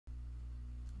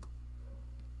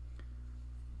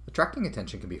Attracting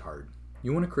attention can be hard.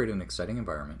 You want to create an exciting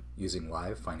environment using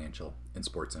live, financial, and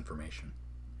sports information.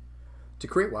 To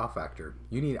create wow factor,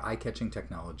 you need eye-catching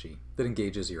technology that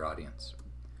engages your audience.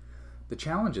 The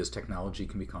challenge is technology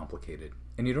can be complicated,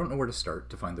 and you don't know where to start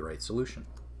to find the right solution.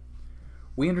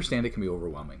 We understand it can be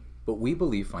overwhelming, but we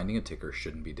believe finding a ticker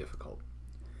shouldn't be difficult.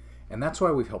 And that's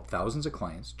why we've helped thousands of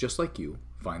clients, just like you,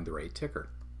 find the right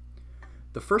ticker.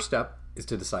 The first step is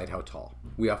to decide how tall.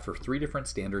 We offer 3 different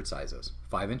standard sizes,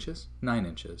 5 inches, 9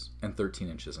 inches, and 13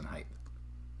 inches in height.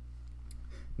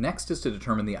 Next is to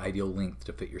determine the ideal length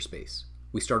to fit your space.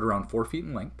 We start around 4 feet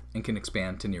in length and can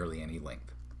expand to nearly any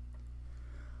length.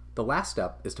 The last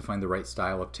step is to find the right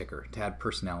style of ticker to add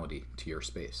personality to your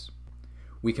space.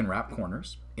 We can wrap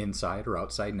corners, inside or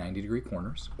outside 90-degree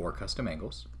corners, or custom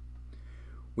angles.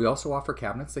 We also offer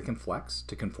cabinets that can flex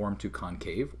to conform to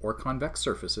concave or convex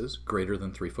surfaces greater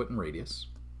than 3 foot in radius.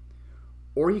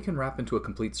 Or you can wrap into a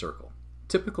complete circle.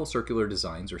 Typical circular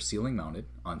designs are ceiling mounted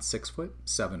on 6 foot,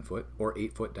 7 foot, or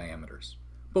 8 foot diameters,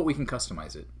 but we can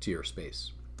customize it to your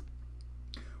space.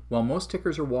 While most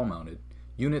tickers are wall mounted,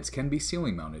 units can be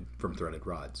ceiling mounted from threaded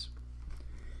rods.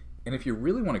 And if you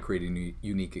really want to create a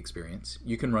unique experience,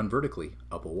 you can run vertically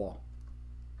up a wall.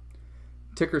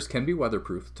 Tickers can be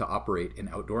weatherproof to operate in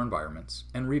outdoor environments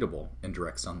and readable in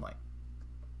direct sunlight.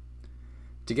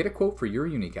 To get a quote for your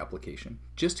unique application,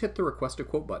 just hit the Request a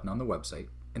Quote button on the website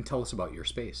and tell us about your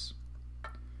space.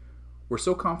 We're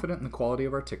so confident in the quality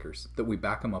of our tickers that we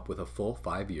back them up with a full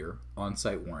 5-year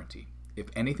on-site warranty. If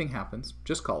anything happens,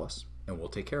 just call us and we'll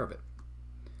take care of it.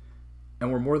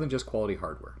 And we're more than just quality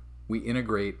hardware. We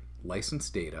integrate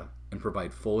licensed data and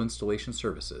provide full installation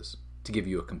services to give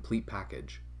you a complete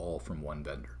package, all from one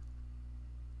vendor.